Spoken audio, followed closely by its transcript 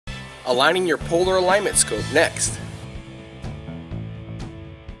aligning your polar alignment scope next.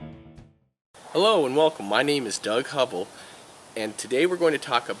 Hello and welcome. My name is Doug Hubble, and today we're going to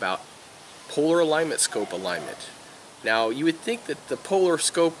talk about polar alignment scope alignment. Now, you would think that the polar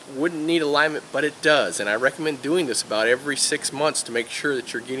scope wouldn't need alignment, but it does, and I recommend doing this about every 6 months to make sure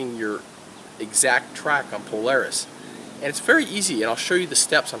that you're getting your exact track on Polaris. And it's very easy, and I'll show you the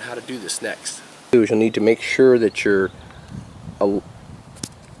steps on how to do this next. You'll need to make sure that your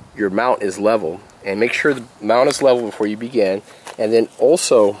mount is level, and make sure the mount is level before you begin. And then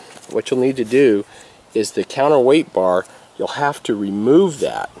also what you'll need to do is the counterweight bar, you'll have to remove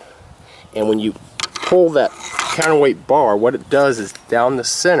that. And when you pull that counterweight bar, what it does is down the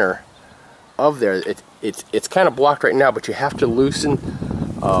center of there, it's kind of blocked right now, but you have to loosen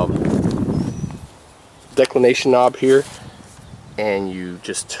declination knob here, and you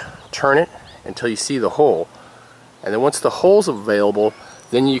just turn it until you see the hole. And then once the hole's available,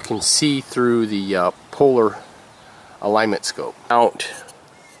 then you can see through the polar alignment scope. Out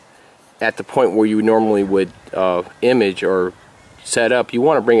at the point where you normally would image or set up, you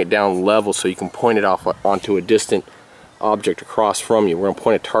want to bring it down level so you can point it off onto a distant object across from you. We're going to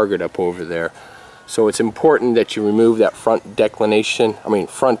point a target up over there. So it's important that you remove that front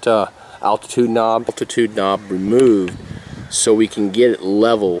front altitude knob removed, so we can get it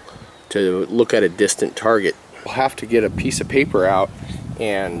level to look at a distant target. We'll have to get a piece of paper out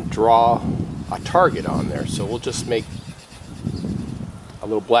and draw a target on there. So we'll just make a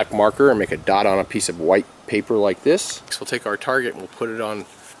little black marker and make a dot on a piece of white paper like this. So we'll take our target and we'll put it on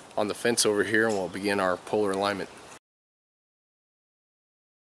the fence over here, and we'll begin our polar alignment.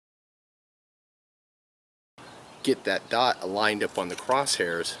 Get that dot aligned up on the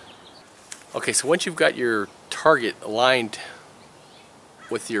crosshairs. Okay, so once you've got your target aligned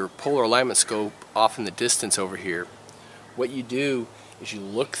with your polar alignment scope off in the distance over here, what you do is you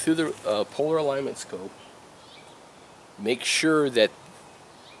look through the polar alignment scope, make sure that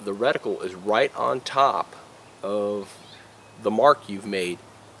the reticle is right on top of the mark you've made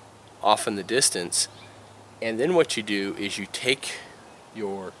off in the distance, and then what you do is you take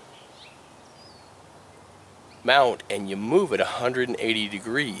your mount and you move it 180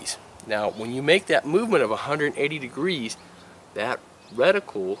 degrees. Now, when you make that movement of 180 degrees, that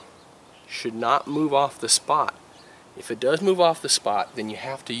reticle should not move off the spot. If it does move off the spot, then you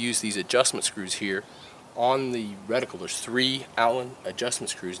have to use these adjustment screws here on the reticle. There's 3 Allen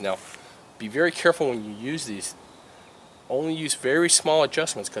adjustment screws. Now, be very careful when you use these. Only use very small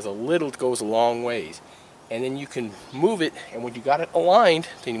adjustments, because a little goes a long ways. And then you can move it, and when you got it aligned,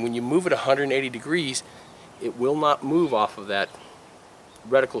 then when you move it 180 degrees, it will not move off of that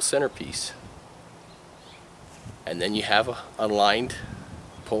reticle centerpiece. And then you have an aligned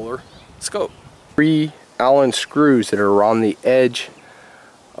polar scope. 3 Allen screws that are on the edge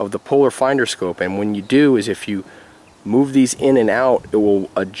of the polar finder scope, and when you do is if you move these in and out, it will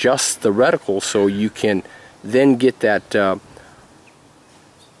adjust the reticle so you can then get that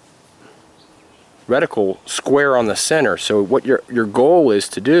reticle square on the center. So what your goal is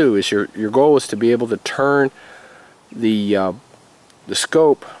to do is your goal is to be able to turn the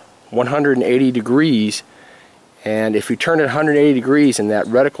scope 180 degrees, and if you turn it 180 degrees and that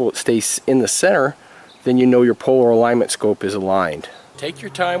reticle stays in the center, then you know your polar alignment scope is aligned. Take your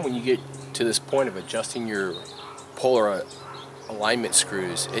time when you get to this point of adjusting your polar alignment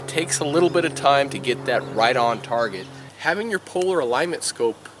screws. It takes a little bit of time to get that right on target. Having your polar alignment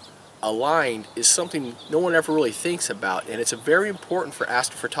scope aligned is something no one ever really thinks about, and it's very important for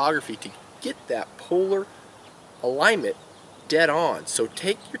astrophotography to get that polar alignment dead on. So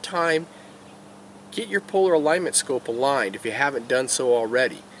take your time, get your polar alignment scope aligned if you haven't done so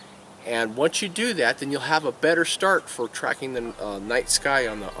already. And once you do that, then you'll have a better start for tracking the night sky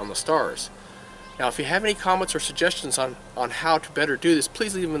on the stars. Now, if you have any comments or suggestions on how to better do this,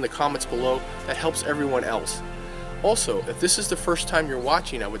 please leave them in the comments below. That helps everyone else. Also, if this is the first time you're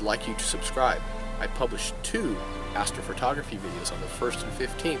watching, I would like you to subscribe. I publish 2 astrophotography videos on the 1st and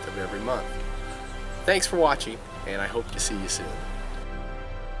 15th of every month. Thanks for watching, and I hope to see you soon.